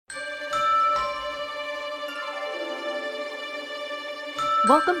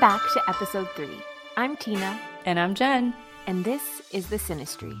Welcome back to episode 3. I'm Tina. And I'm Jen. And this is the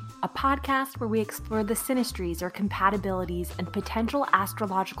Synastry, a podcast where we explore the synastries or compatibilities and potential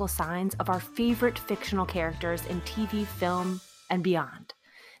astrological signs of our favorite fictional characters in TV, film, and beyond.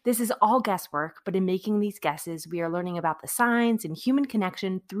 This is all guesswork, but in making these guesses, we are learning about the signs and human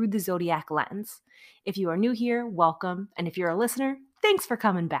connection through the zodiac lens. If you are new here, welcome, and if you're a listener, thanks for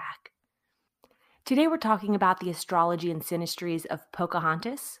coming back. Today we're talking about the astrology and synastries of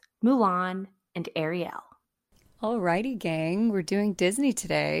Pocahontas, Mulan, and Ariel. Alrighty, gang. We're doing Disney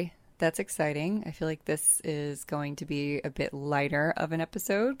today. That's exciting. I feel like this is going to be a bit lighter of an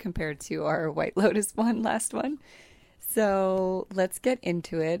episode compared to our White Lotus last one. So let's get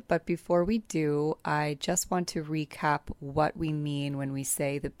into it. But before we do, I just want to recap what we mean when we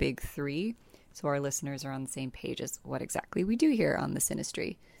say the big three, so our listeners are on the same page as what exactly we do here on the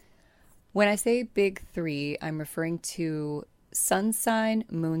Synastry. When I say big three, I'm referring to sun sign,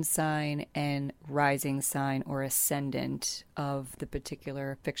 moon sign, and rising sign or ascendant of the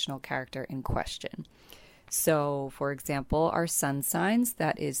particular fictional character in question. So, for example, our sun signs,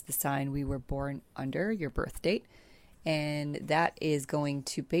 that is the sign we were born under, your birth date. And that is going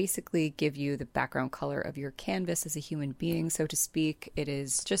to basically give you the background color of your canvas as a human being, so to speak. It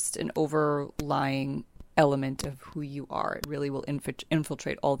is just an overlying element of who you are. It really will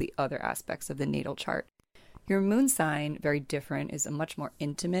infiltrate all the other aspects of the natal chart. Your moon sign, very different, is a much more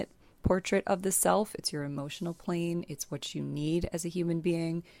intimate portrait of the self. It's your emotional plane. It's what you need as a human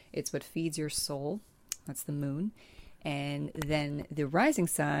being. It's what feeds your soul. That's the moon. And then the rising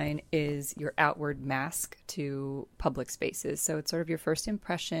sign is your outward mask to public spaces. So it's sort of your first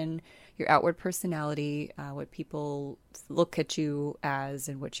impression, your outward personality, what people look at you as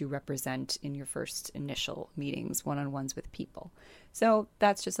and what you represent in your first initial meetings, one-on-ones with people. So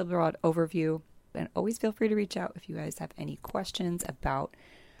that's just a broad overview. And always feel free to reach out if you guys have any questions about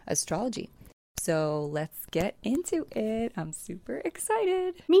astrology. So let's get into it. I'm super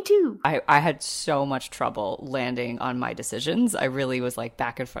excited. Me too. I had so much trouble landing on my decisions. I really was like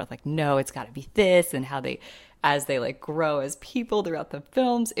back and forth, like, no, it's got to be this, and how as they like grow as people throughout the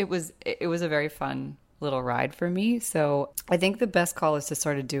films. It was a very fun little ride for me. So I think the best call is to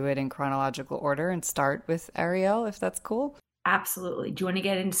sort of do it in chronological order and start with Ariel, if that's cool. Absolutely. Do you want to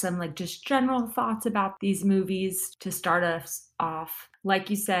get into some like just general thoughts about these movies to start us off? Like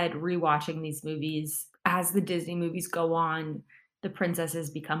you said, rewatching these movies, as the Disney movies go on, the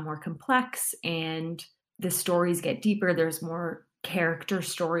princesses become more complex and the stories get deeper. There's more character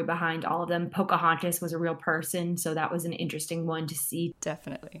story behind all of them. Pocahontas was a real person, so that was an interesting one to see.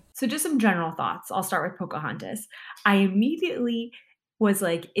 Definitely. So just some general thoughts. I'll start with Pocahontas. I immediately was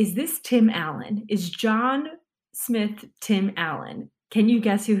like, is this Tim Allen? Is John Smith Tim Allen? Can you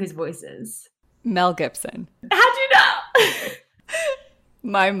guess who his voice is? Mel Gibson. How'd you know?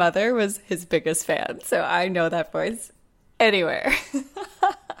 My mother was his biggest fan, so I know that voice anywhere.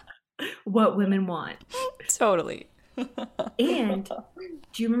 What women want. Totally. And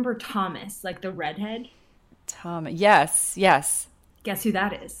do you remember Thomas, like the redhead? Yes. Guess who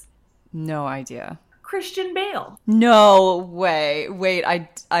that is? No idea. Christian Bale. No way. Wait,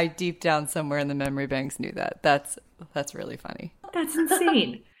 I deep down somewhere in the memory banks knew that. That's really funny. That's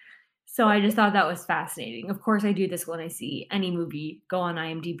insane. So I just thought that was fascinating. Of course, I do this when I see any movie, go on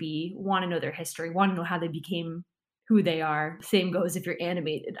IMDb, want to know their history, want to know how they became who they are. Same goes if you're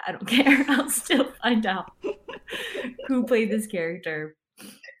animated. I don't care. I'll still find out who played this character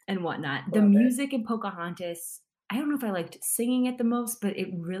and whatnot. The music in Pocahontas, I don't know if I liked singing it the most, but it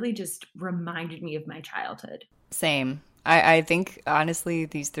really just reminded me of my childhood. Same. I think, honestly,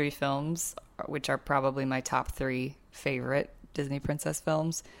 these three films, which are probably my top 3 favorite Disney princess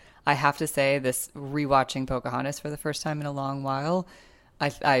films, I have to say this rewatching Pocahontas for the first time in a long while,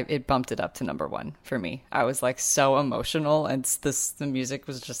 it bumped it up to number 1 for me. I was like so emotional, and the music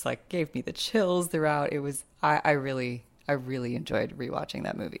was just like gave me the chills throughout. It was I really enjoyed rewatching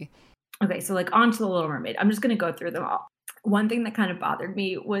that movie. Okay, so like on to The Little Mermaid. I'm just gonna go through them all. One thing that kind of bothered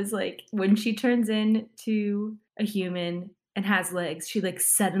me was like when she turns into a human and has legs, she like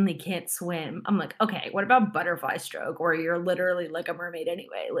suddenly can't swim. I'm like, okay, what about butterfly stroke, where you're literally like a mermaid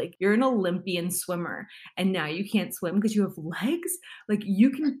anyway? Like you're an Olympian swimmer and now you can't swim because you have legs? Like you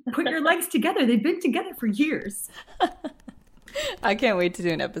can put your legs together. They've been together for years. I can't wait to do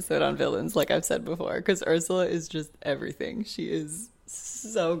an episode on villains, like I've said before, because Ursula is just everything. She is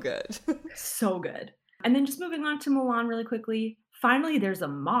so good. So good. And then just moving on to Mulan really quickly. Finally, there's a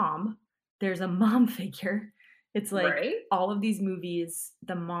mom. There's a mom figure. It's like all of these movies,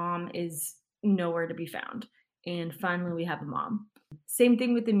 the mom is nowhere to be found. And finally, we have a mom. Same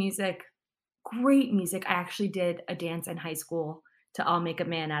thing with the music. Great music. I actually did a dance in high school to I'll Make a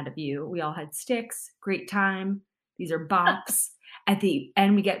Man Out of You. We all had sticks, great time. These are bops. At the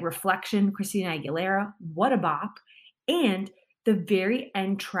end, we get Reflection, Christina Aguilera. What a bop. And the very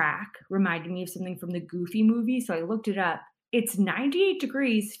end track reminded me of something from the Goofy movie, so I looked it up. It's 98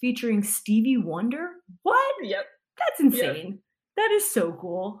 Degrees featuring Stevie Wonder. What? Yep. That's insane. Yep. That is so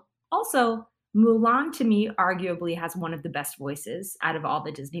cool. Also, Mulan, to me, arguably has one of the best voices out of all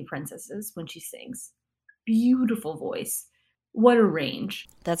the Disney princesses when she sings. Beautiful voice. What a range.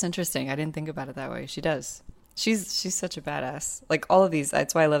 That's interesting. I didn't think about it that way. She does. She's such a badass. Like all of these,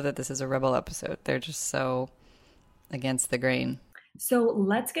 that's why I love that this is a Rebel episode. They're just so against the grain. So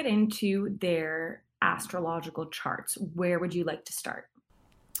let's get into their astrological charts. Where would you like to start?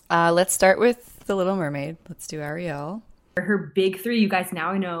 Let's start with the Little Mermaid. Let's do Ariel. Her big three. You guys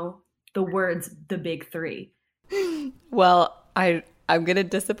now know the words, the big three. Well, I'm going to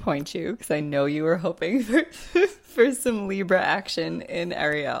disappoint you because I know you were hoping for some Libra action in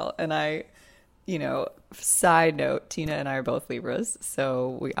Ariel. And side note, Tina and I are both Libras.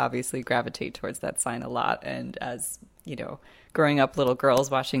 So we obviously gravitate towards that sign a lot. And as, growing up little girls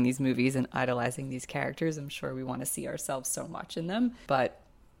watching these movies and idolizing these characters, I'm sure we want to see ourselves so much in them. But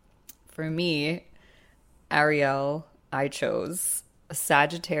for me, Ariel, I chose a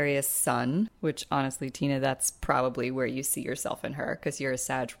Sagittarius sun, which honestly, Tina, that's probably where you see yourself in her because you're a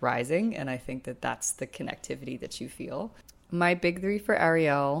Sag rising. And I think that that's the connectivity that you feel. My big three for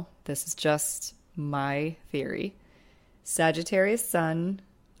Ariel, this is just my theory: Sagittarius sun,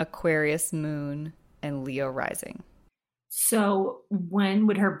 Aquarius moon, and Leo rising. So when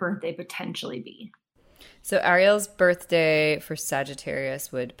would her birthday potentially be? So Ariel's birthday for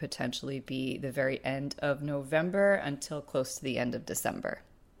Sagittarius would potentially be the very end of November until close to the end of December.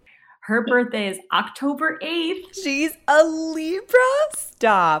 Her birthday is October 8th. She's a Libra?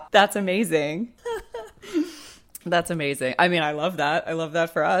 Stop. That's amazing. That's amazing. I mean, I love that. I love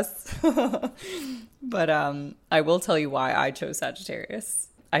that for us. But I will tell you why I chose Sagittarius.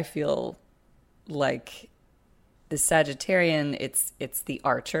 I feel like the Sagittarian, it's the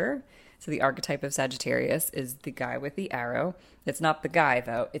archer. So the archetype of Sagittarius is the guy with the arrow. It's not the guy,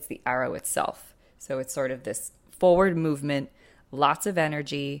 though. It's the arrow itself. So it's sort of this forward movement, lots of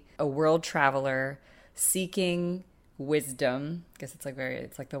energy, a world traveler, seeking wisdom. I guess it's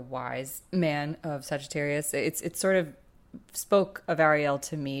like the wise man of Sagittarius. It sort of spoke of Ariel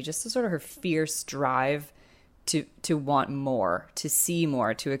to me, just sort of her fierce drive to want more, to see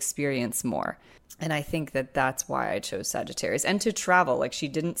more, to experience more. And I think that that's why I chose Sagittarius. And to travel. Like, she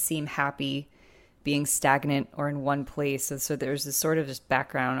didn't seem happy being stagnant or in one place. And so there's this sort of just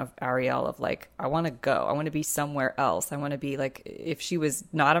background of Ariel of like, I want to go. I want to be somewhere else. I want to be like, if she was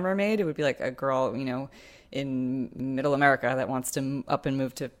not a mermaid, it would be like a girl, in middle America that wants to up and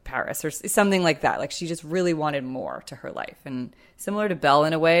move to Paris or something like that. Like, she just really wanted more to her life. And similar to Belle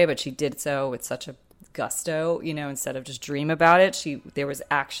in a way, but she did so with such a gusto, instead of just dream about it. There was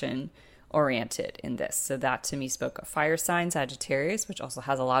action oriented in this. So that to me spoke of fire sign Sagittarius, which also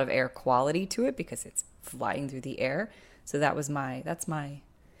has a lot of air quality to it because it's flying through the air. So that's my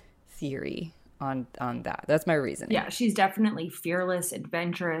theory on that. That's my reasoning. Yeah, she's definitely fearless,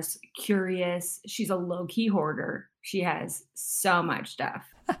 adventurous, curious. She's a low-key hoarder. She has so much stuff.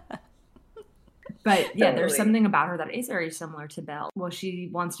 But yeah, totally. There's something about her that is very similar to Belle. Well, she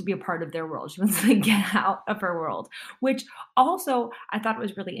wants to be a part of their world. She wants to get out of her world, which also I thought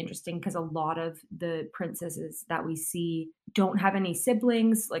was really interesting because a lot of the princesses that we see don't have any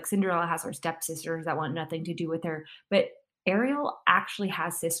siblings. Like Cinderella has her stepsisters that want nothing to do with her. But Ariel actually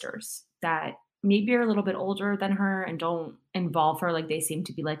has sisters that maybe are a little bit older than her and don't involve her. Like they seem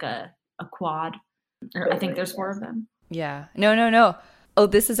to be like a quad. Or I think there's 4 of them. Yeah. No. Oh,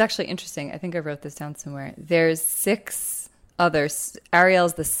 this is actually interesting. I think I wrote this down somewhere. There's 6 others.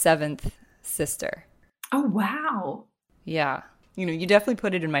 Ariel's the 7th sister. Oh, wow. Yeah. You definitely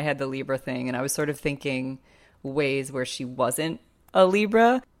put it in my head, the Libra thing. And I was sort of thinking ways where she wasn't a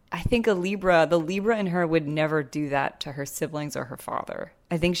Libra. I think the Libra in her would never do that to her siblings or her father.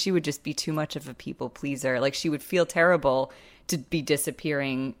 I think she would just be too much of a people pleaser. Like, she would feel terrible to be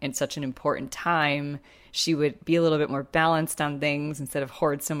disappearing in such an important time. She would be a little bit more balanced on things instead of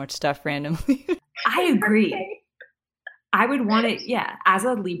hoard so much stuff randomly. I agree. I would want it, yeah. As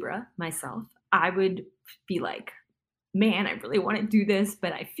a Libra myself, I would be like, man, I really want to do this,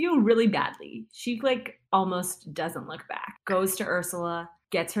 but I feel really badly. She almost doesn't look back. Goes to Ursula,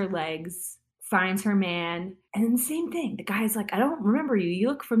 gets her legs, finds her man, and then the same thing. The guy's like, I don't remember you. You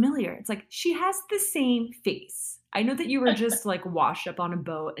look familiar. It's like, she has the same face. I know that you were just washed up on a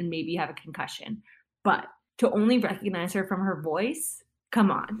boat and maybe have a concussion, but to only recognize her from her voice,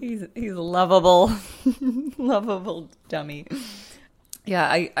 come on. He's lovable. Lovable dummy. Yeah,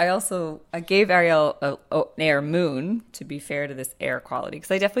 I gave Ariel an air moon to be fair to this air quality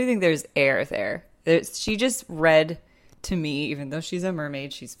because I definitely think there's air there. She just read to me, even though she's a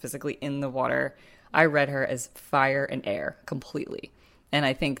mermaid, she's physically in the water. I read her as fire and air completely. And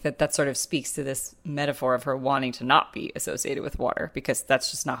I think that that sort of speaks to this metaphor of her wanting to not be associated with water because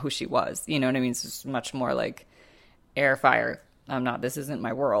that's just not who she was. You know what I mean? It's just much more like air, fire. I'm not, this isn't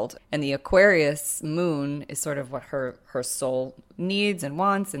my world. And the Aquarius moon is sort of what her soul needs and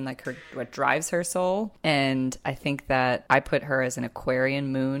wants and like her what drives her soul. And I think that I put her as an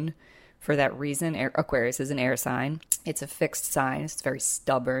Aquarian moon for that reason. Aquarius is an air sign. It's a fixed sign. It's very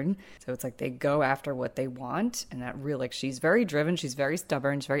stubborn. So it's like they go after what they want. And that really, like, she's very driven. She's very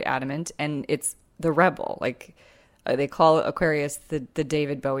stubborn. She's very adamant. And it's the rebel. Like, they call Aquarius the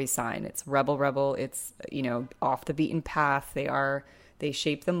David Bowie sign. It's rebel. It's, you know, off the beaten path. They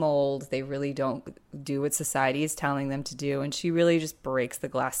shape the mold. They really don't do what society is telling them to do. And she really just breaks the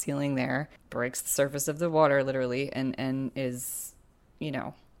glass ceiling there, breaks the surface of the water, literally, and is, you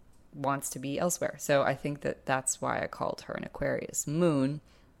know, wants to be elsewhere. So I think that that's why I called her an Aquarius moon.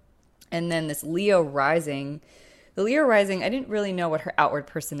 And then this Leo rising, the Leo rising, I didn't really know what her outward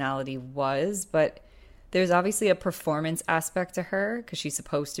personality was, but there's obviously a performance aspect to her because she's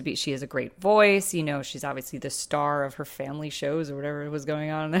supposed to be, she has a great voice, you know, she's obviously the star of her family shows or whatever was going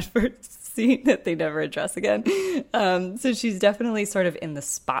on in that first scene that they never address again. So she's definitely sort of in the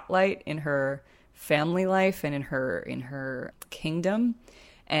spotlight in her family life and in her kingdom.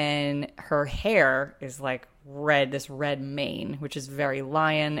 And her hair is like red, this red mane, which is very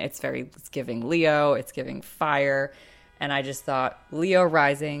lion. It's giving Leo, it's giving fire. And I just thought Leo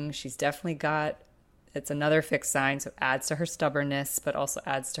rising, she's definitely got, it's another fixed sign. So it adds to her stubbornness, but also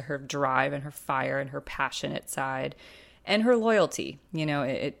adds to her drive and her fire and her passionate side and her loyalty. You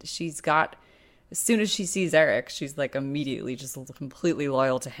know, she's got, as soon as she sees Eric, she's like immediately just completely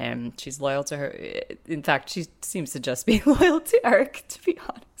loyal to him. She's loyal to her. In fact, she seems to just be loyal to Eric, to be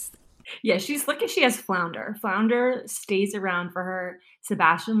honest. Yeah, she's lucky she has Flounder. Flounder stays around for her.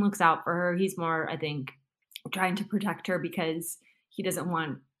 Sebastian looks out for her. He's more, I think, trying to protect her because he doesn't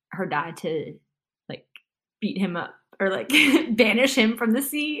want her dad to like beat him up or like banish him from the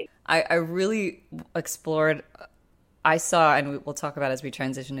sea. I really explored. I saw, and we'll talk about as we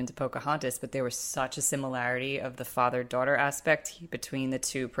transition into Pocahontas, but there was such a similarity of the father-daughter aspect between the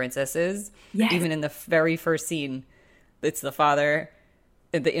two princesses. Yes. Even in the very first scene, it's the father.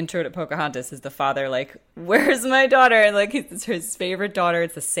 The intro to Pocahontas is the father like, where's my daughter? And like, it's his favorite daughter.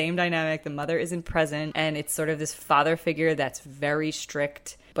 It's the same dynamic. The mother isn't present. And it's sort of this father figure that's very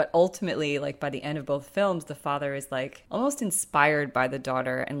strict. But ultimately, like by the end of both films, the father is like almost inspired by the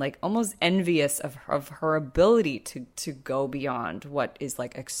daughter and like almost envious of her ability to go beyond what is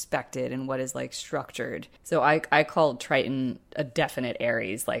like expected and what is like structured. So I called Triton a definite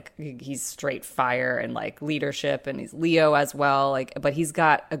Aries. Like he's straight fire and like leadership, and he's Leo as well. Like, but he's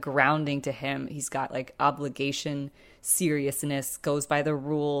got a grounding to him. He's got like obligation, seriousness, goes by the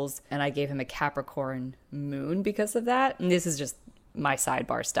rules. And I gave him a Capricorn moon because of that. And this is just my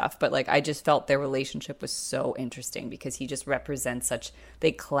sidebar stuff, but like I just felt their relationship was so interesting because he just represents such,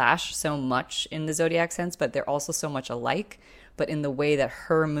 they clash so much in the zodiac sense, but they're also so much alike. But in the way that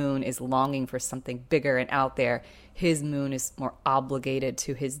her moon is longing for something bigger and out there, his moon is more obligated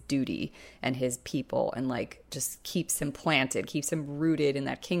to his duty and his people, and like just keeps him planted, keeps him rooted in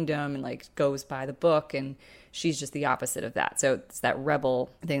that kingdom, and like goes by the book. And she's just the opposite of that. So it's that rebel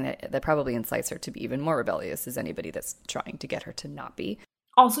thing that probably incites her to be even more rebellious as anybody that's trying to get her to not be.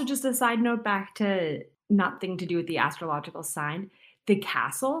 Also, just a side note back to nothing to do with the astrological sign, the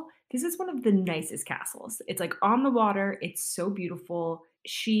castle. This is one of the nicest castles. It's like on the water. It's so beautiful.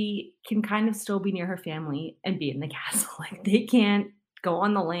 She can kind of still be near her family and be in the castle. Like they can't go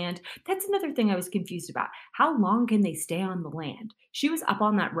on the land. That's another thing I was confused about. How long can they stay on the land? She was up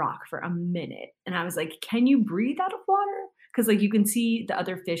on that rock for a minute. And I was like, can you breathe out of water? Because like you can see the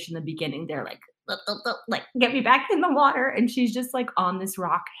other fish in the beginning. They're like, like, get me back in the water. And she's just like on this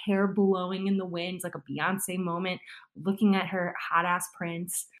rock, hair blowing in the wind, like a Beyonce moment, looking at her hot ass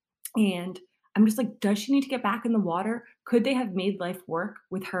prince. And I'm just like, does she need to get back in the water? Could they have made life work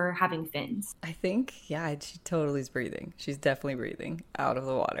with her having fins? I think, yeah, she totally is breathing. She's definitely breathing out of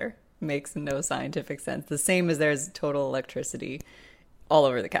the water. Makes no scientific sense. The same as there's total electricity all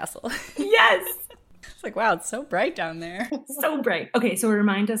over the castle. Yes. It's like, wow, it's so bright down there. So bright. Okay, so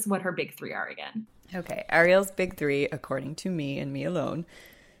remind us what her big three are again. Okay, Ariel's big three, according to me and me alone: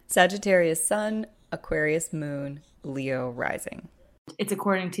 Sagittarius sun, Aquarius moon, Leo rising. It's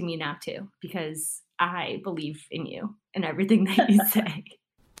according to me now too, because I believe in you and everything that you say.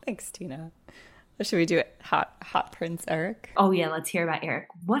 Thanks, Tina. Should we do it? Hot Prince Eric. Oh yeah, let's hear about Eric.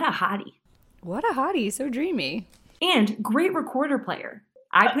 What a hottie. What a hottie, so dreamy. And great recorder player.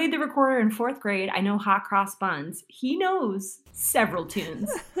 I played the recorder in 4th grade. I know Hot Cross Buns. He knows several tunes.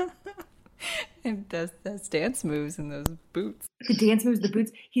 And those dance moves and those boots. The dance moves, the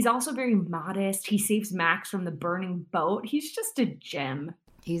boots. He's also very modest. He saves Max from the burning boat. He's just a gem.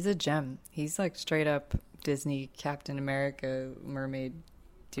 He's a gem. He's like straight up Disney Captain America mermaid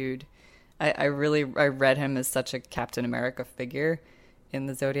dude. I read him as such a Captain America figure in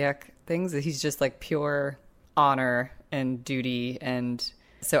the Zodiac things. He's just like pure honor and duty. And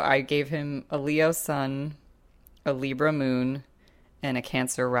so I gave him a Leo sun, a Libra moon, and a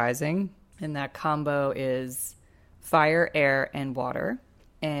Cancer rising. And that combo is fire, air, and water.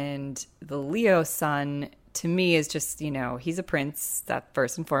 And the Leo sun, to me, is just, he's a prince. That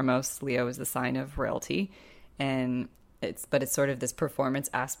first and foremost, Leo is the sign of royalty. And it's sort of this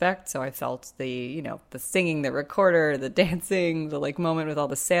performance aspect. So I felt the singing, the recorder, the dancing, the like moment with all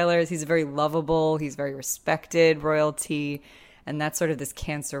the sailors. He's very lovable. He's very respected royalty. And that's sort of this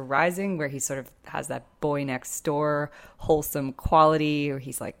Cancer rising where he sort of has that boy next door wholesome quality where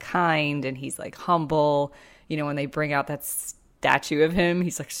he's like kind and he's like humble. When they bring out that statue of him,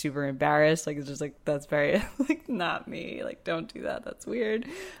 he's like super embarrassed. Like, it's just like, that's very like not me. Like, don't do that. That's weird.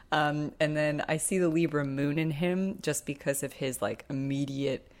 And then I see the Libra moon in him just because of his like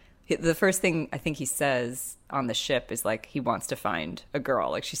immediate. The first thing I think he says on the ship is like he wants to find a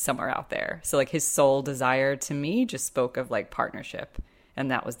girl, like she's somewhere out there. So like his sole desire to me just spoke of like partnership. And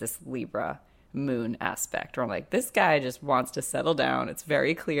that was this Libra moon aspect where I'm like, this guy just wants to settle down. It's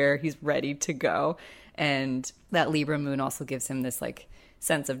very clear. He's ready to go. And that Libra moon also gives him this like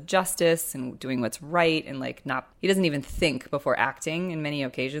sense of justice and doing what's right and like he doesn't even think before acting in many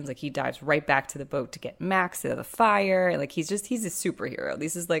occasions. Like he dives right back to the boat to get Max out of the fire. Like he's a superhero.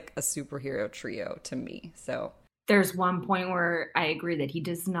 This is like a superhero trio to me. So there's one point where I agree that he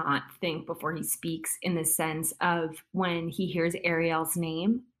does not think before he speaks in the sense of when he hears Ariel's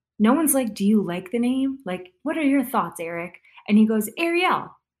name. No one's like, do you like the name? Like, what are your thoughts, Eric? And he goes,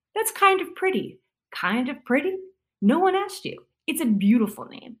 Ariel, that's kind of pretty. Kind of pretty? No one asked you. It's a beautiful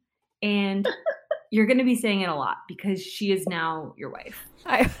name. And you're going to be saying it a lot because she is now your wife.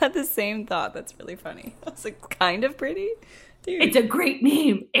 I had the same thought. That's really funny. I was like, kind of pretty? Dude. It's a great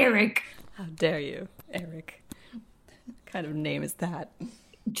name, Eric. How dare you, Eric? What kind of name is that?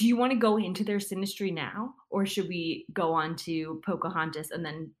 Do you want to go into their synastry now? Or should we go on to Pocahontas and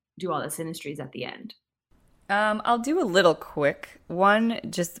then do all the synastries at the end? I'll do a little quick. One,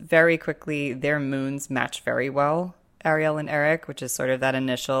 just very quickly, their moons match very well. Ariel and Eric, which is sort of that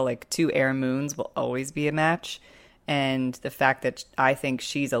initial, like, 2 air moons will always be a match. And the fact that I think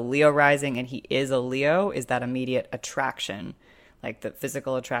she's a Leo rising and he is a Leo is that immediate attraction, like the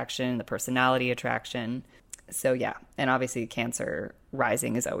physical attraction, the personality attraction. So, yeah. And obviously Cancer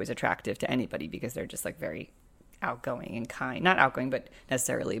rising is always attractive to anybody because they're just like very outgoing and kind. Not outgoing, but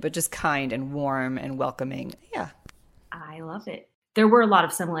necessarily, but just kind and warm and welcoming. Yeah. I love it. There were a lot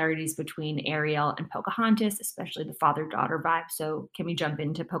of similarities between Ariel and Pocahontas, especially the father-daughter vibe. So can we jump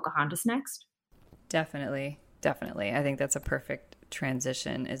into Pocahontas next? Definitely. I think that's a perfect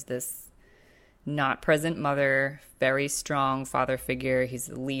transition, is this not present mother, very strong father figure. He's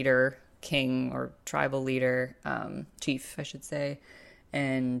a leader, king or tribal leader, chief, I should say.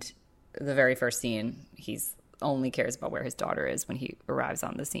 And the very first scene, he's only cares about where his daughter is when he arrives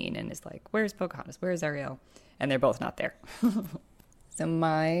on the scene and is like, where's Pocahontas? Where's Ariel? And they're both not there. So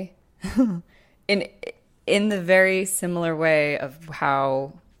in the very similar way of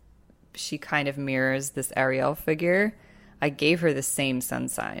how she kind of mirrors this Ariel figure, I gave her the same sun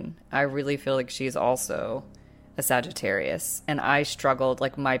sign. I really feel like she's also a Sagittarius. And I struggled,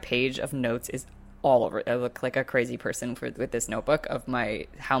 like my page of notes is all over. I look like a crazy person with this notebook of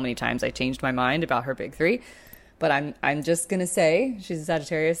how many times I changed my mind about her big 3. But I'm just going to say she's a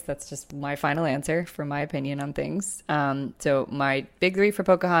Sagittarius. That's just my final answer for my opinion on things. So my big 3 for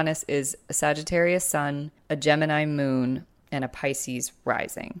Pocahontas is a Sagittarius sun, a Gemini moon, and a Pisces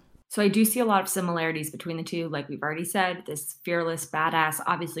rising. So I do see a lot of similarities between the two. Like we've already said, this fearless, badass,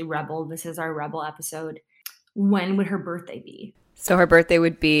 obviously rebel. This is our rebel episode. When would her birthday be? So her birthday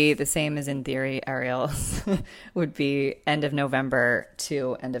would be the same as in theory, Ariel's would be end of November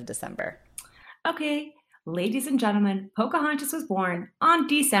to end of December. Okay. Ladies and gentlemen, Pocahontas was born on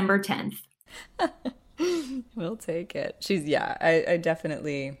December 10th. We'll take it. I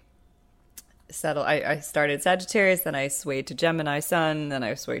definitely settled. I started Sagittarius, then I swayed to Gemini sun, then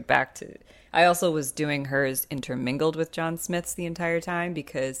I swayed back to... I also was doing hers intermingled with John Smith's the entire time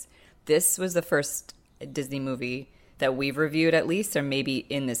because this was the first Disney movie that we've reviewed at least, or maybe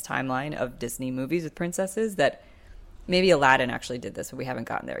in this timeline of Disney movies with princesses, that maybe Aladdin actually did this, but we haven't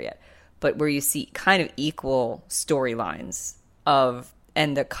gotten there yet. But where you see kind of equal storylines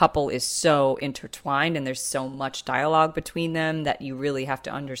and the couple is so intertwined and there's so much dialogue between them that you really have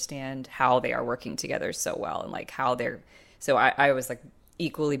to understand how they are working together so well, and like how they're, so I was like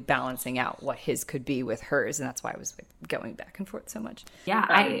equally balancing out what his could be with hers, and that's why I was like going back and forth so much. Yeah,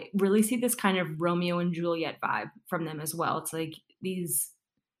 I really see this kind of Romeo and Juliet vibe from them as well. It's like these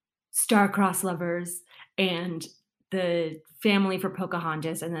star-crossed lovers and the family for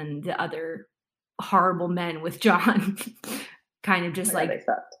Pocahontas, and then the other horrible men with John kind of just like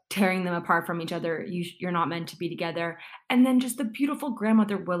tearing them apart from each other. You're not meant to be together. And then just the beautiful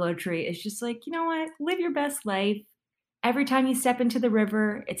grandmother willow tree is just like, you know what? Live your best life. Every time you step into the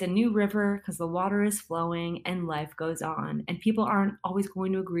river, it's a new river because the water is flowing and life goes on. And people aren't always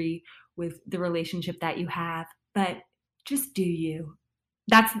going to agree with the relationship that you have, but just do you.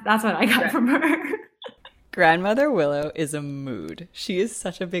 That's what I got from her. Grandmother Willow is a mood. She is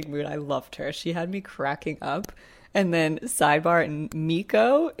such a big mood. I loved her. She had me cracking up. And then sidebar, and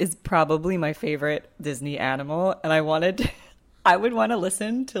Miko is probably my favorite Disney animal. And I would want to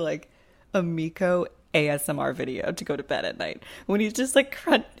listen to like a Miko ASMR video to go to bed at night when he's just like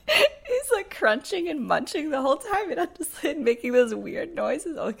he's like crunching and munching the whole time, and I'm just like making those weird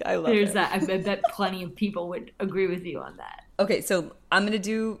noises. Like, I love it. That. I bet plenty of people would agree with you on that. Okay, so I'm gonna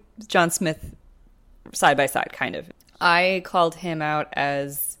do John Smith side by side, kind of. I called him out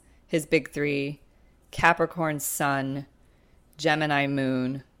as his big three: Capricorn Sun, Gemini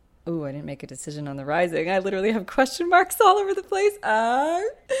Moon. Ooh, I didn't make a decision on the rising. I literally have question marks all over the place.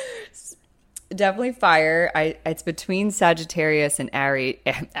 Definitely fire. It's between Sagittarius and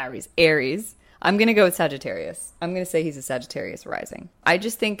Aries. I'm going to go with Sagittarius. I'm going to say he's a Sagittarius rising. I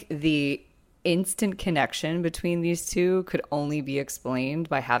just think the instant connection between these two could only be explained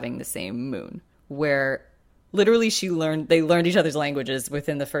by having the same moon, where literally they learned each other's languages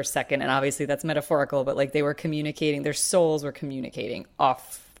within the first second. And obviously that's metaphorical, but like they were communicating, their souls were communicating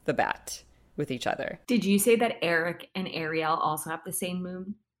off the bat with each other. Did you say that Eric and Ariel also have the same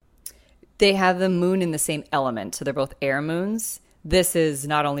moon? They have the moon in the same element, so they're both air moons. This is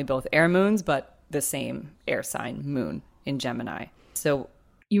not only both air moons, but the same air sign moon in Gemini. So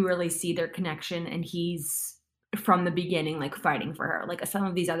you really see their connection, and he's from the beginning like fighting for her. Like some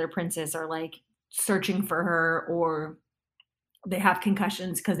of these other princes are like searching for her, or they have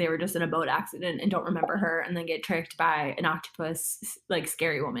concussions because they were just in a boat accident and don't remember her, and then get tricked by an octopus, like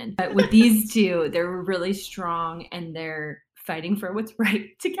scary woman. But with these two, they're really strong and they're fighting for what's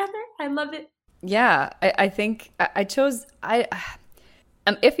right together. I love it. Yeah, I think I'm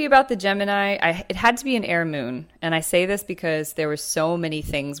iffy about the Gemini. It had to be an air moon. And I say this because there were so many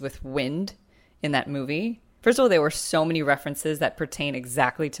things with wind in that movie. First of all, there were so many references that pertain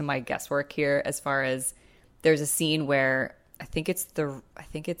exactly to my guesswork here, as far as there's a scene where I think it's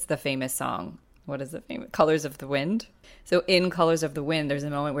the famous song. What is it? Colors of the Wind. So in Colors of the Wind, there's a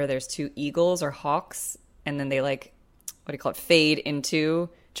moment where there's two eagles or hawks, and then they like, what do you call it, fade into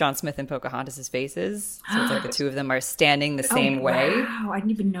John Smith and Pocahontas' faces. So it's like the two of them are standing the same way. Wow, I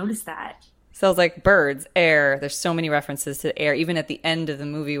didn't even notice that. So I was like, birds, air. There's so many references to air. Even at the end of the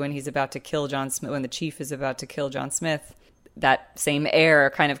movie when he's about to kill John Smith, when the chief is about to kill John Smith, that same air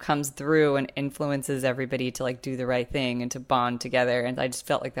kind of comes through and influences everybody to like do the right thing and to bond together. And I just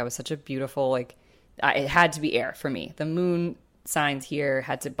felt like that was such a beautiful, like, it had to be air for me. The moon signs here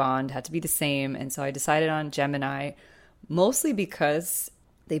had to bond, had to be the same. And so I decided on Gemini, mostly because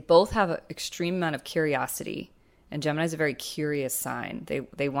they both have an extreme amount of curiosity. And Gemini is a very curious sign.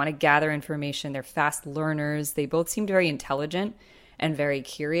 They want to gather information. They're fast learners. They both seemed very intelligent and very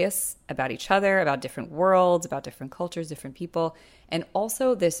curious about each other, about different worlds, about different cultures, different people. And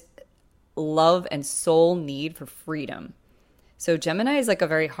also this love and soul need for freedom. So Gemini is like a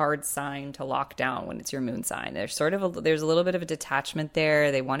very hard sign to lock down when it's your moon sign. There's there's a little bit of a detachment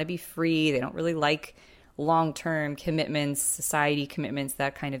there. They want to be free. They don't really like long-term commitments, society commitments,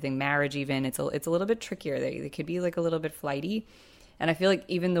 that kind of thing, marriage even. It's a little bit trickier. They could be like a little bit flighty. And I feel like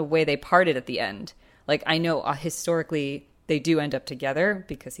even the way they parted at the end, like I know historically they do end up together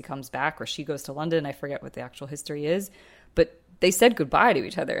because he comes back or she goes to London. I forget what the actual history is. But they said goodbye to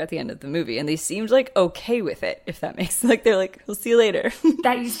each other at the end of the movie, and they seemed like okay with it, if that makes sense. Like they're like, we'll see you later.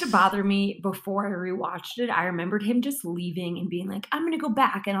 That used to bother me before I rewatched it. I remembered him just leaving and being like, I'm going to go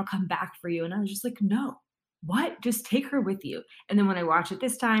back and I'll come back for you. And I was just like, no, what? Just take her with you. And then when I watch it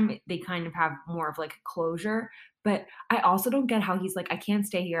this time, they kind of have more of like closure. But I also don't get how he's like, I can't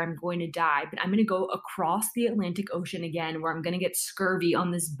stay here. I'm going to die, but I'm going to go across the Atlantic Ocean again where I'm going to get scurvy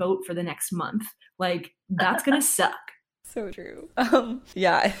on this boat for the next month. Like, that's going to suck. So true.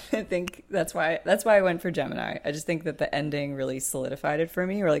 Yeah, I think that's why I went for Gemini. I just think that the ending really solidified it for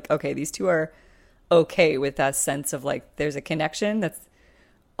me. We're like, okay, these two are okay with that sense of like there's a connection that's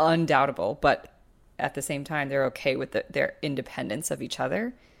undoubtable, but at the same time they're okay with their independence of each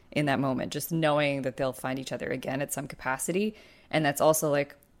other in that moment, just knowing that they'll find each other again at some capacity. And that's also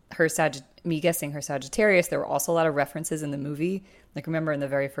like me guessing her Sagittarius. There were also a lot of references in the movie. Like, remember in the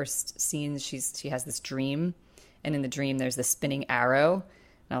very first scene, she has this dream, and in the dream there's this spinning arrow.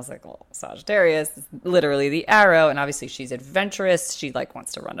 And I was like, well, Sagittarius is literally the arrow. And obviously she's adventurous. She like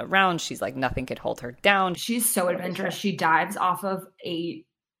wants to run around. She's like, nothing could hold her down. She's so adventurous. She dives off of a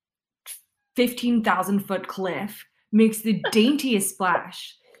 15,000-foot cliff, makes the daintiest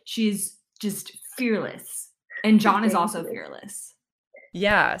splash. She's just fearless. And John is also fearless.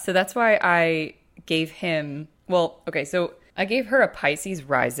 Yeah, so that's why I gave him, well, okay, so I gave her a Pisces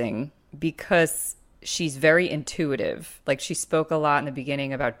rising because she's very intuitive. Like, she spoke a lot in the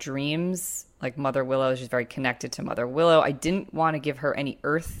beginning about dreams, like Mother Willow. She's very connected to Mother Willow. I didn't want to give her any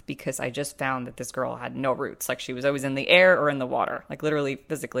earth because I just found that this girl had no roots. Like, she was always in the air or in the water, like literally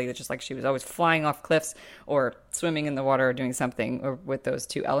physically. It's just like she was always flying off cliffs or swimming in the water or doing something or with those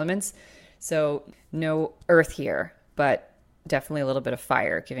two elements. So no earth here, but definitely a little bit of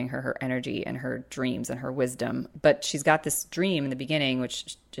fire, giving her her energy and her dreams and her wisdom. But she's got this dream in the beginning,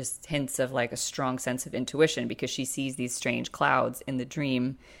 which just hints of like a strong sense of intuition, because she sees these strange clouds in the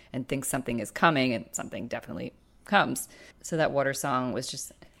dream and thinks something is coming, and something definitely comes. So that water song was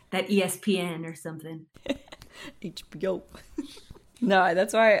just... that ESPN or something. HBO. No,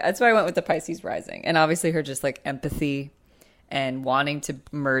 that's why I went with the Pisces rising. And obviously her just like empathy and wanting to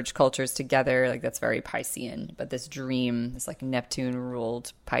merge cultures together, like that's very Piscean. But this dream, this like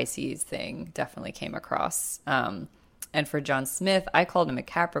Neptune-ruled Pisces thing definitely came across. And for John Smith, I called him a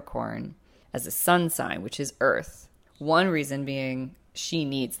Capricorn as a sun sign, which is Earth. One reason being she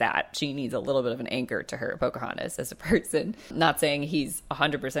needs that. She needs a little bit of an anchor to her, Pocahontas, as a person. Not saying he's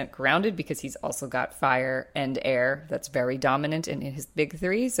 100% grounded, because he's also got fire and air that's very dominant in his big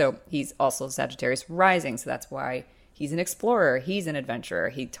three. So he's also Sagittarius rising. So that's why he's an explorer. He's an adventurer.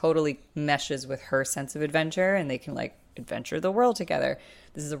 He totally meshes with her sense of adventure, and they can like adventure the world together.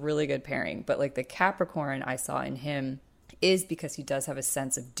 This is a really good pairing. But like the Capricorn I saw in him is because he does have a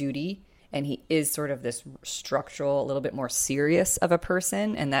sense of duty, and he is sort of this structural, a little bit more serious of a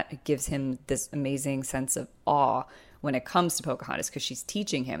person. And that gives him this amazing sense of awe when it comes to Pocahontas, because she's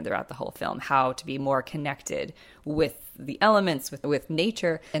teaching him throughout the whole film how to be more connected with the elements, with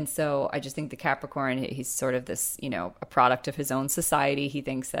nature. And so I just think the Capricorn, he's sort of this, you know, a product of his own society. He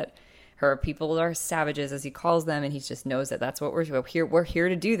thinks that her people are savages, as he calls them, and he just knows that that's what we're here. We're here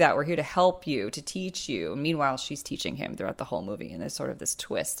to do that. We're here to help you, to teach you. Meanwhile, she's teaching him throughout the whole movie, and there's sort of this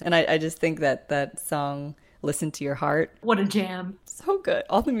twist. And I just think that song, Listen to Your Heart, what a jam. So good.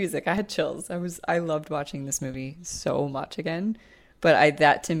 All the music, I had chills. I loved watching this movie so much again. But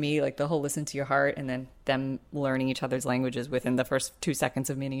that to me, like the whole Listen to Your Heart, and then them learning each other's languages within the first 2 seconds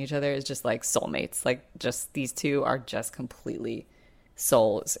of meeting each other is just like soulmates. Like, just these two are just completely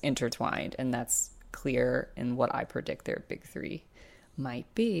souls intertwined, and that's clear in what I predict their big three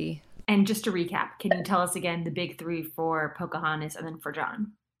might be. And just to recap, can you tell us again the big three for Pocahontas and then for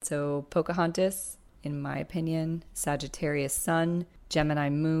John? So Pocahontas, in my opinion, Sagittarius Sun, Gemini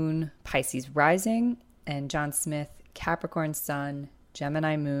Moon, Pisces Rising, and John Smith, Capricorn Sun,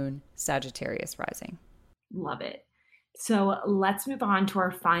 Gemini Moon, Sagittarius Rising. Love it. So let's move on to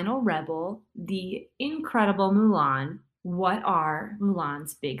our final rebel, the incredible Mulan. What are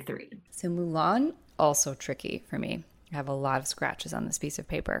Mulan's big three? So Mulan, also tricky for me. I have a lot of scratches on this piece of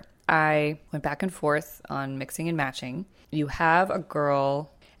paper. I went back and forth on mixing and matching. You have a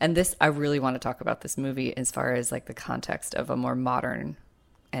girl, and this, I really want to talk about this movie as far as like the context of a more modern,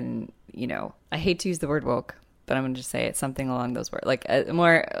 and, you know, I hate to use the word woke, but I'm going to just say it's something along those words, like a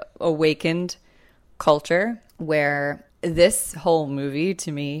more awakened culture, where this whole movie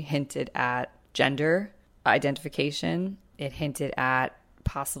to me hinted at gender identification. It hinted at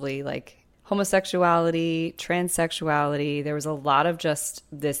possibly like homosexuality, transsexuality. There was a lot of just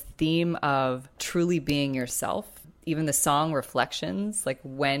this theme of truly being yourself. Even the song Reflections, like,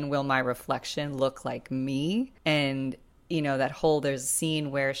 when will my reflection look like me? And, you know, that whole, there's a scene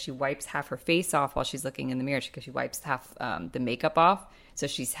where she wipes half her face off while she's looking in the mirror, because she wipes half the makeup off. So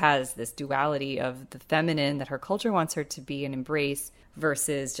she has this duality of the feminine that her culture wants her to be and embrace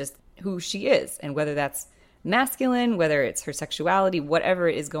versus just who she is, and whether that's masculine, whether it's her sexuality, whatever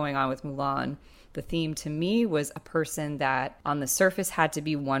is going on with Mulan. The theme to me was a person that on the surface had to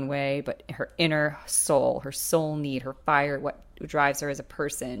be one way, but her inner soul, her soul need, her fire, what drives her as a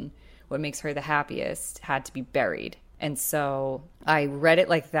person, what makes her the happiest, had to be buried. And so I read it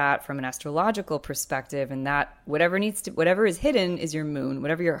like that from an astrological perspective, and that whatever is hidden is your moon.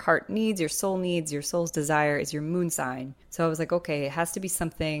 Whatever your heart needs, your soul's desire is your moon sign. So I was like, okay, it has to be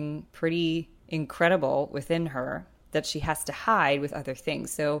something pretty incredible within her that she has to hide with other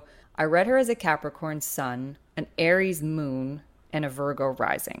things. So I read her as a Capricorn sun, an Aries moon, and a Virgo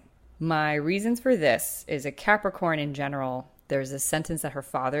rising. My reasons for this is a Capricorn in general. There's a sentence that her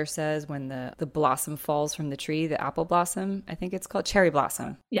father says when the blossom falls from the tree, the apple blossom, I think it's called cherry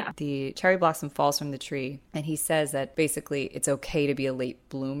blossom. Yeah. The cherry blossom falls from the tree. And he says that basically it's okay to be a late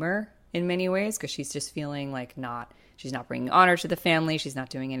bloomer in many ways because she's just feeling like she's not bringing honor to the family. She's not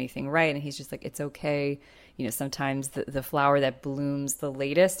doing anything right. And he's just like, it's okay. You know, sometimes the flower that blooms the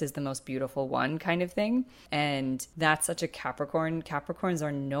latest is the most beautiful one kind of thing. And that's such a Capricorn. Capricorns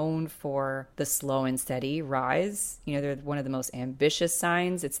are known for the slow and steady rise. You know, they're one of the most ambitious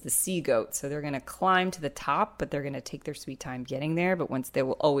signs. It's the sea goat. So they're going to climb to the top, but they're going to take their sweet time getting there. But once they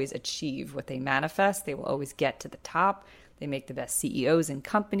will always achieve what they manifest, they will always get to the top. They make the best CEOs in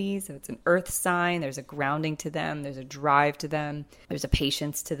companies. So it's an earth sign. There's a grounding to them. There's a drive to them. There's a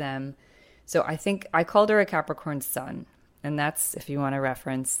patience to them. So I think I called her a Capricorn sun. And that's, if you want to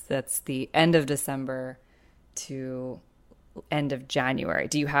reference, that's the end of December to end of January.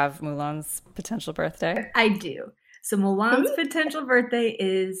 Do you have Mulan's potential birthday? I do. So Mulan's potential birthday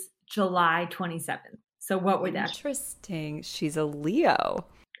is July 27th. So what would that be? Interesting. She's a Leo.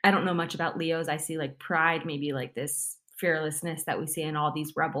 I don't know much about Leos. I see like pride, maybe like this fearlessness that we see in all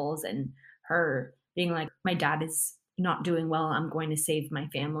these rebels, and her being like, my dad is not doing well. I'm going to save my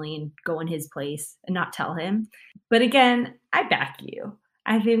family and go in his place and not tell him. But again, I back you.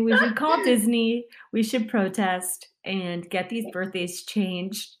 I think we should call Disney. We should protest and get these birthdays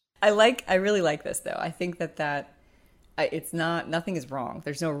changed. I really like this though. I think that it's nothing is wrong.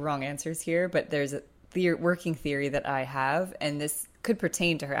 There's no wrong answers here, but there's a working theory that I have, and this could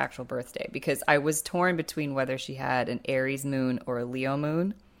pertain to her actual birthday because I was torn between whether she had an Aries moon or a Leo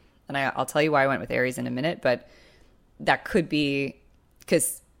moon. And I'll tell you why I went with Aries in a minute, but that could be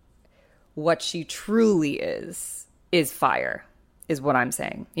because what she truly is fire, is what I'm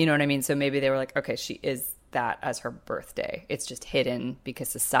saying. You know what I mean? So maybe they were like, okay, she is that as her birthday. It's just hidden because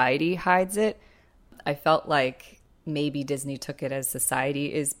society hides it. I felt like maybe Disney took it as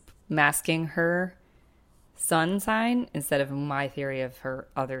society is masking her sun sign instead of my theory of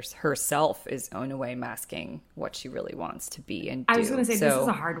herself is in a way masking what she really wants to be and do. I was going to say this is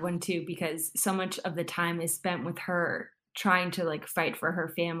a hard one too because so much of the time is spent with her trying to like fight for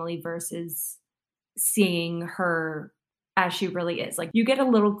her family versus seeing her as she really is. Like you get a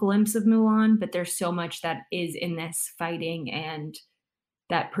little glimpse of Mulan, but there's so much that is in this fighting and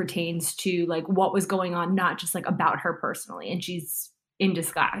that pertains to like what was going on, not just like about her personally. And she's in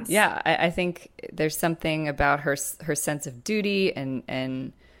disguise. Yeah, I think there's something about her sense of duty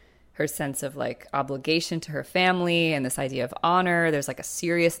and her sense of like obligation to her family and this idea of honor. There's like a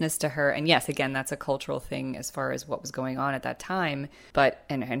seriousness to her. And yes, again, that's a cultural thing as far as what was going on at that time, but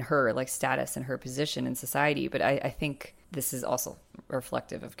and her like status and her position in society. But I think this is also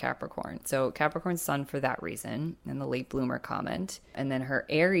reflective of Capricorn. So Capricorn sun for that reason and the late bloomer comment. And then her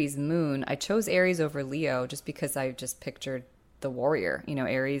Aries moon, I chose Aries over Leo just because I just pictured the warrior. You know,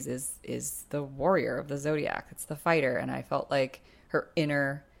 Aries is the warrior of the zodiac. It's the fighter. And I felt like her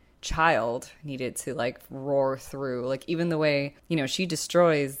inner child needed to like roar through, like even the way, you know, she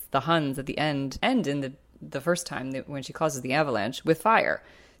destroys the Huns at the end and in the first time when she causes the avalanche with fire.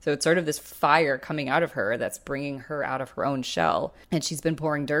 So it's sort of this fire coming out of her that's bringing her out of her own shell. And she's been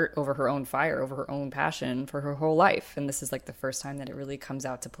pouring dirt over her own fire, over her own passion for her whole life. And this is like the first time that it really comes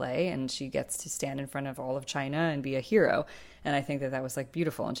out to play. And she gets to stand in front of all of China and be a hero. And I think that was like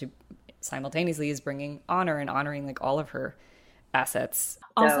beautiful. And she simultaneously is bringing honor and honoring like all of her assets.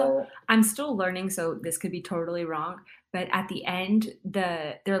 Also, I'm still learning, so this could be totally wrong. But at the end,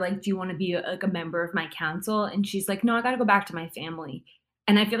 they're like, do you want to be a member of my council? And she's like, no, I got to go back to my family.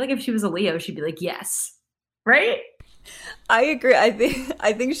 And I feel like if she was a Leo, she'd be like, yes. Right? I agree. I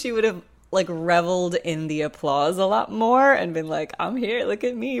think she would have like reveled in the applause a lot more and been like, I'm here, look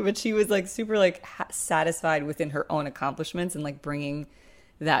at me. But she was like super like satisfied within her own accomplishments and like bringing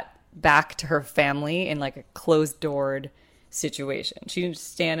that back to her family in like a closed-doored situation. She didn't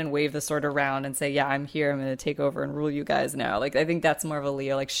stand and wave the sword around and say, yeah, I'm here, I'm going to take over and rule you guys now. Like, I think that's more of a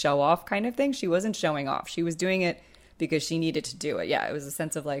Leo, like show off kind of thing. She wasn't showing off. She was doing it because she needed to do it. Yeah, it was a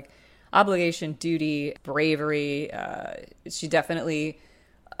sense of like, obligation, duty, bravery. She definitely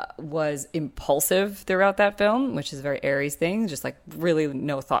was impulsive throughout that film, which is a very Aries thing, just like really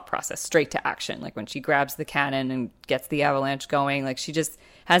no thought process, straight to action. Like when she grabs the cannon and gets the avalanche going, like she just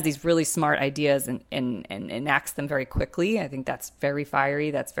has these really smart ideas and enacts them very quickly. I think that's very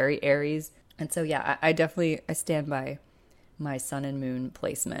fiery. That's very Aries. And so, yeah, I stand by my sun and moon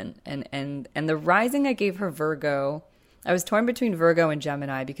placement. And the rising, I gave her Virgo. I was torn between Virgo and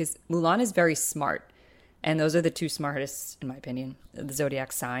Gemini because Mulan is very smart. And those are the two smartest, in my opinion, the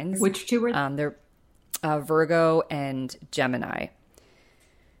zodiac signs. Which two were they're Virgo and Gemini.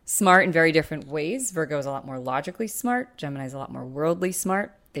 Smart in very different ways. Virgo is a lot more logically smart. Gemini is a lot more worldly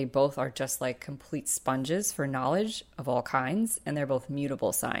smart. They both are just like complete sponges for knowledge of all kinds. And they're both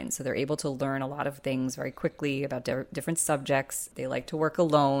mutable signs. So they're able to learn a lot of things very quickly about different subjects. They like to work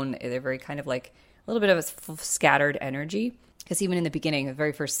alone. They're very kind of like a little bit of a scattered energy. Because even in the beginning, the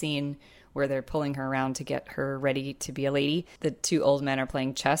very first scene where they're pulling her around to get her ready to be a lady, the two old men are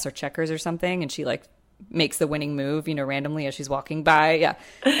playing chess or checkers or something, and she like makes the winning move, randomly as she's walking by. Yeah.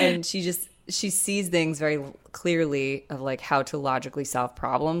 And she sees things very clearly of like how to logically solve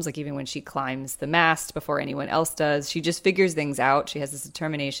problems. Like even when she climbs the mast before anyone else does, she just figures things out. She has this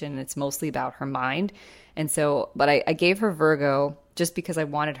determination, and it's mostly about her mind. And so, but I gave her Virgo just because I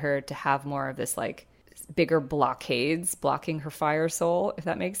wanted her to have more of this like bigger blockades blocking her fire soul, if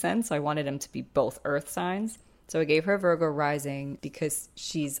that makes sense. So I wanted them to be both earth signs. So I gave her Virgo rising because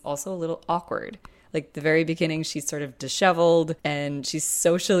she's also a little awkward. Like the very beginning, she's sort of disheveled and she's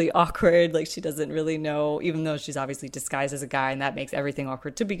socially awkward. Like she doesn't really know, even though she's obviously disguised as a guy, and that makes everything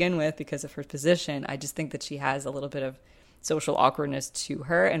awkward to begin with because of her position. I just think that she has a little bit of social awkwardness to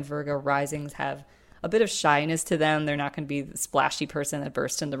her, and Virgo risings have a bit of shyness to them. They're not going to be the splashy person that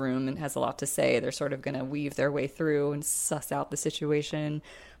bursts in the room and has a lot to say. They're sort of going to weave their way through and suss out the situation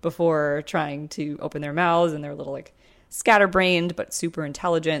before trying to open their mouths. And they're a little like scatterbrained, but super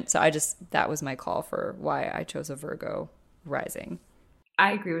intelligent. So that was my call for why I chose a Virgo rising.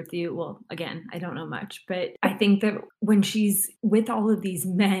 I agree with you. Well, again, I don't know much, but I think that when she's with all of these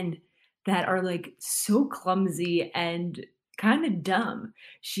men that are like so clumsy and kind of dumb,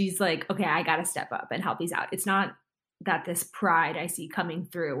 she's like, okay, I gotta step up and help these out. It's not that this pride I see coming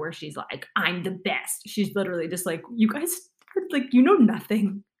through where she's like, I'm the best. She's literally just like, you guys are like,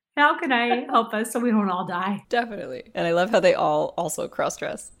 nothing. How can I help us so we don't all die? Definitely. And I love how they all also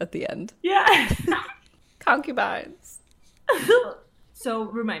cross-dress at the end. Yeah. Concubines. So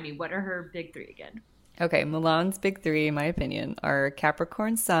remind me, what are her big three again? Okay, Mulan's big three, in my opinion, are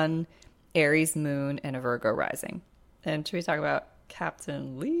Capricorn sun, Aries moon, and a Virgo rising. And should we talk about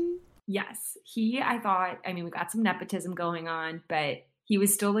Captain Lee? Yes. We got some nepotism going on, but he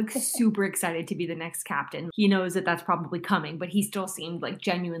was still like super excited to be the next captain. He knows that that's probably coming, but he still seemed like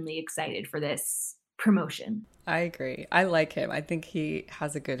genuinely excited for this promotion. I agree. I like him. I think he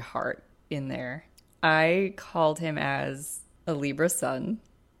has a good heart in there. I called him as a Libra sun,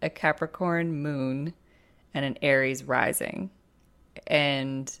 a Capricorn moon, and an Aries rising.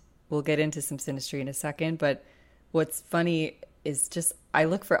 And we'll get into some synastry in a second, but what's funny is just I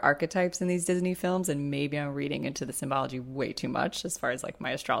look for archetypes in these Disney films, and maybe I'm reading into the symbology way too much as far as like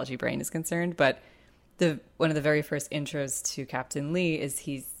my astrology brain is concerned. But one of the very first intros to Captain Lee is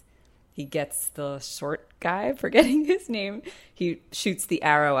he gets the short guy, forgetting his name. He shoots the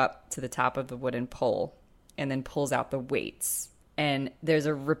arrow up to the top of the wooden pole and then pulls out the weights. And there's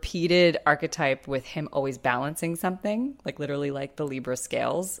a repeated archetype with him always balancing something, like literally like the Libra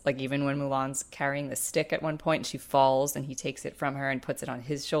scales. Like even when Mulan's carrying the stick at one point and she falls and he takes it from her and puts it on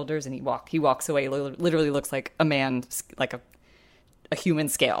his shoulders and he walks away, literally looks like a man, like a human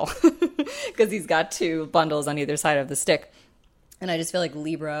scale because he's got two bundles on either side of the stick. And I just feel like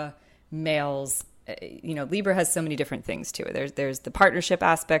Libra males, Libra has so many different things to it. There's the partnership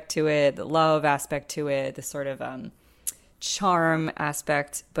aspect to it, the love aspect to it, the sort of charm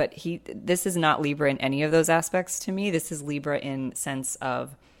aspect, but this is not Libra in any of those aspects to me. This is Libra in sense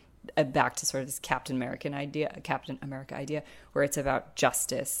of back to sort of this Captain America idea, where it's about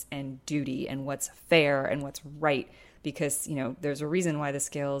justice and duty and what's fair and what's right. Because there's a reason why the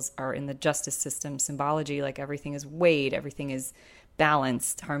scales are in the justice system symbology. Like everything is weighed, everything is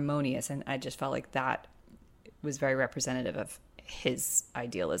balanced, harmonious, and I just felt like that was very representative of his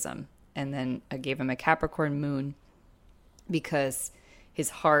idealism. And then I gave him a Capricorn moon, because his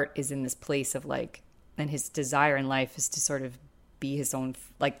heart is in this place of like, and his desire in life is to sort of be his own,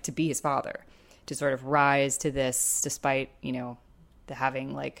 like to be his father, to sort of rise to this despite, the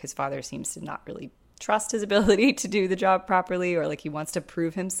having like his father seems to not really trust his ability to do the job properly, or like he wants to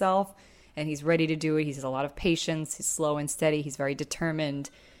prove himself and he's ready to do it. He has a lot of patience. He's slow and steady. He's very determined.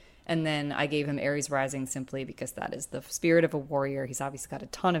 And then I gave him Aries rising simply because that is the spirit of a warrior. He's obviously got a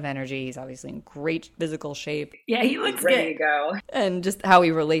ton of energy. He's obviously in great physical shape. Yeah, he looks ready good. to go. And just how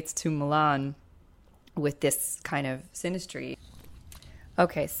he relates to Mulan with this kind of synastry.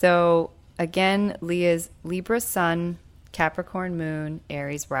 Okay, so again, Leah's Libra sun, Capricorn moon,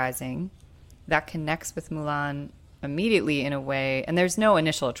 Aries rising. That connects with Mulan immediately in a way, and there's no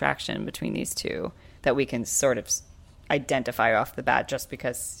initial attraction between these two that we can sort of identify off the bat just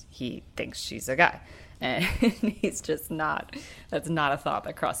because he thinks she's a guy. And he's just not, that's not a thought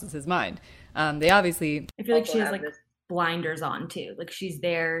that crosses his mind. They obviously... I feel like she has like blinders on too. Like she's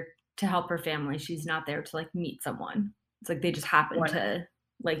there to help her family. She's not there to like meet someone. It's like they just happen to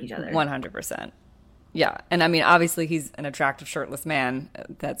like each other. 100%. Yeah. And I mean, obviously he's an attractive shirtless man.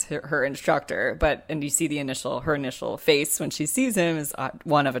 That's her instructor. And you see her initial face when she sees him is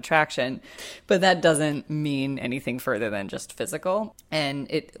one of attraction. But that doesn't mean anything further than just physical. And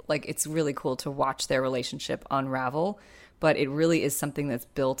it's really cool to watch their relationship unravel. But it really is something that's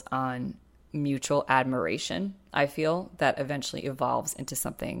built on mutual admiration, I feel, that eventually evolves into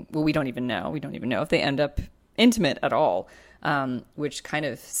something, well, we don't even know. We don't even know if they end up intimate at all. Which kind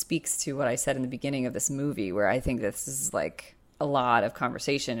of speaks to what I said in the beginning of this movie, where I think this is like a lot of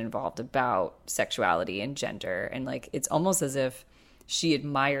conversation involved about sexuality and gender. And like, it's almost as if she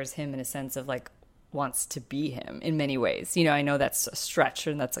admires him in a sense of like wants to be him in many ways. You know, I know that's a stretch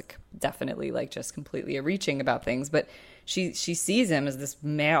and that's like definitely like just completely a reaching about things, but she sees him as this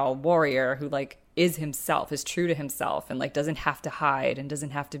male warrior who like is himself, is true to himself and like doesn't have to hide and doesn't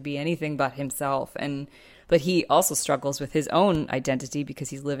have to be anything but himself. But he also struggles with his own identity because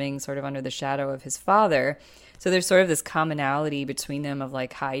he's living sort of under the shadow of his father. So there's sort of this commonality between them of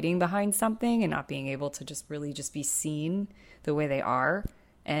like hiding behind something and not being able to just really just be seen the way they are.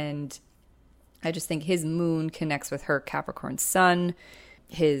 And I just think his moon connects with her Capricorn sun.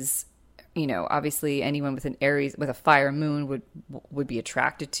 His, you know, obviously anyone with an Aries, with a fire moon would be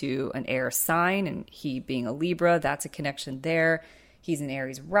attracted to an air sign, and he being a Libra, that's a connection there. He's an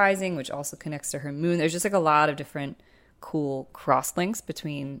Aries rising, which also connects to her moon. There's just like a lot of different cool cross links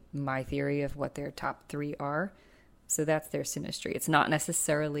between my theory of what their top three are. So that's their synastry. It's not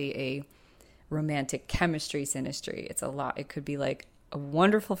necessarily a romantic chemistry synastry. It's a lot. It could be like a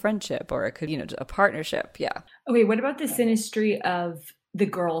wonderful friendship, or it could, you know, a partnership. Yeah. Okay, what about the synastry of the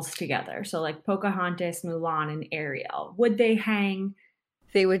girls together? So like Pocahontas, Mulan, and Ariel. Would they hang?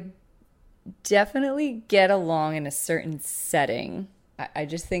 They would definitely get along in a certain setting. I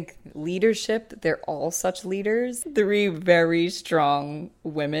just think leadership, they're all such leaders. 3 very strong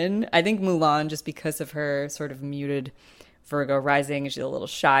women. I think Mulan, just because of her sort of muted Virgo rising, she's a little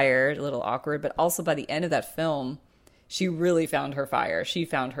shyer, a little awkward, but also by the end of that film, she really found her fire. She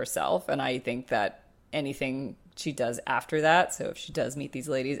found herself, and I think that anything she does after that, so if she does meet these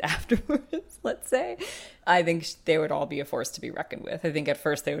ladies afterwards, let's say, I think they would all be a force to be reckoned with. I think at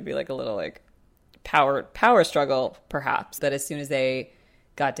first they would be like a little like power struggle perhaps, but as soon as they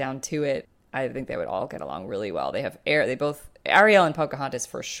got down to it, I think they would all get along really well. They both Ariel and Pocahontas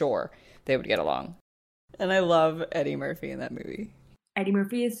for sure, they would get along. And I love Eddie Murphy in that movie. Eddie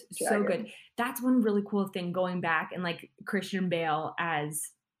Murphy is so good. That's one really cool thing, going back and like Christian Bale as,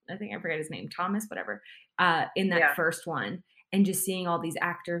 I think I forget his name, Thomas, whatever, in that first one, and just seeing all these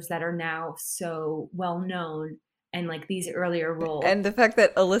actors that are now so well known and like these earlier roles. And the fact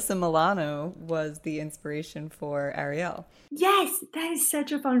that Alyssa Milano was the inspiration for Ariel. Yes, that is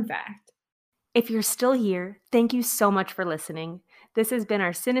such a fun fact. If you're still here, thank you so much for listening. This has been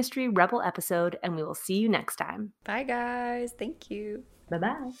our Synastry Rebel episode, and we will see you next time. Bye, guys. Thank you.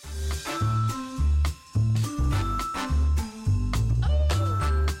 Bye-bye.